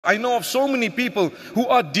I know of so many people who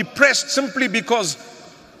are depressed simply because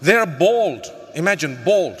they're bald. Imagine,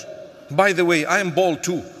 bald. By the way, I am bald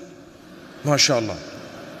too. MashaAllah.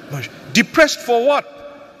 Depressed for what?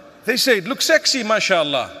 They say, it looks sexy,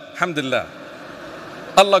 MashaAllah. Alhamdulillah.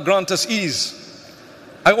 Allah grant us ease.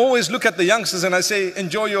 I always look at the youngsters and I say,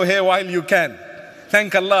 enjoy your hair while you can.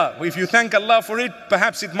 Thank Allah. If you thank Allah for it,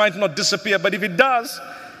 perhaps it might not disappear. But if it does,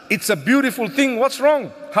 it's a beautiful thing. What's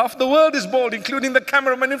wrong? Half the world is bald, including the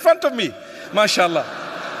cameraman in front of me. MashaAllah.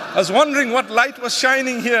 I was wondering what light was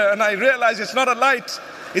shining here, and I realized it's not a light.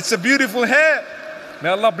 It's a beautiful hair. May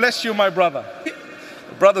Allah bless you, my brother.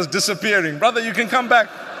 The brother's disappearing. Brother, you can come back.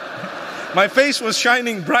 My face was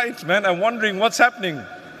shining bright, man. I'm wondering what's happening.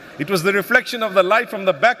 It was the reflection of the light from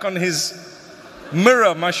the back on his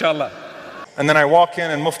mirror, mashallah. And then I walk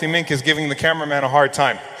in and Mufti Menk is giving the cameraman a hard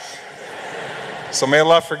time. So may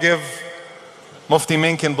Allah forgive Mufti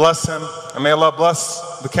Menk and bless him. And may Allah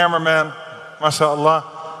bless the cameraman, mashallah,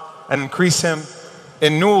 and increase him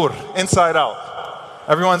in nur, inside out.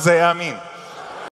 Everyone say Ameen.